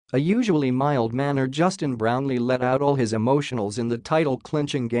A usually mild-mannered Justin Brownlee let out all his emotionals in the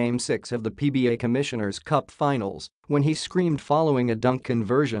title-clinching Game 6 of the PBA Commissioner's Cup Finals when he screamed following a dunk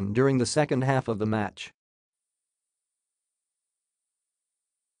conversion during the second half of the match.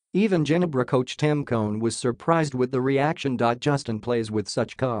 Even Ginebra coach Tim Cohn was surprised with the reaction. Justin plays with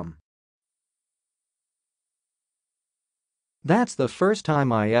such calm. That's the first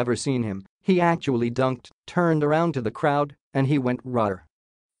time I ever seen him. He actually dunked, turned around to the crowd, and he went Raaar.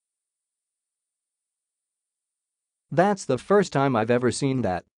 That's the first time I've ever seen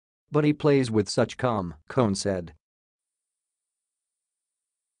that. But he plays with such calm, Cohn said.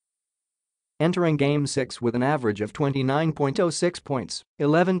 Entering Game 6 with an average of 29.06 points,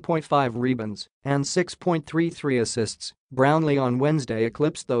 11.5 rebounds, and 6.33 assists, Brownlee on Wednesday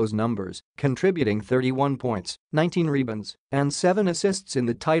eclipsed those numbers, contributing 31 points, 19 rebounds, and 7 assists in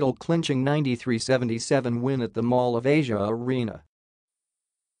the title-clinching 93-77 win at the Mall of Asia Arena.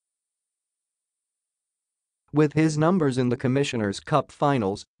 With his numbers in the Commissioner's Cup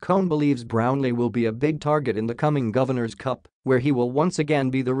Finals, Cohn believes Brownlee will be a big target in the coming Governor's Cup, where he will once again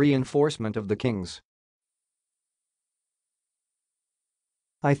be the reinforcement of the Kings.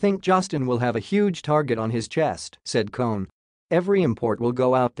 "I think Justin will have a huge target on his chest," said Cohn. "Every import will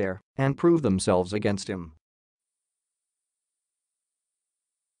go out there and prove themselves against him."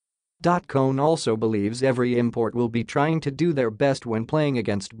 Cohn also believes every import will be trying to do their best when playing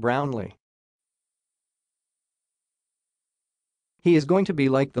against Brownlee. "He is going to be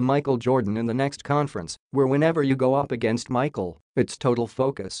like the Michael Jordan in the next conference, where whenever you go up against Michael, it's total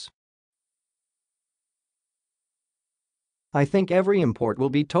focus. I think every import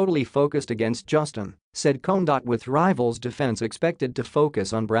will be totally focused against Justin," said Cohn. With rivals' defense expected to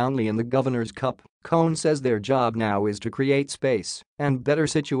focus on Brownlee in the Governor's Cup, Cohn says their job now is to create space and better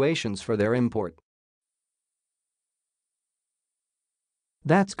situations for their import.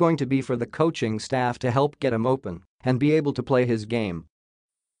 That's going to be for the coaching staff to help get him open and be able to play his game,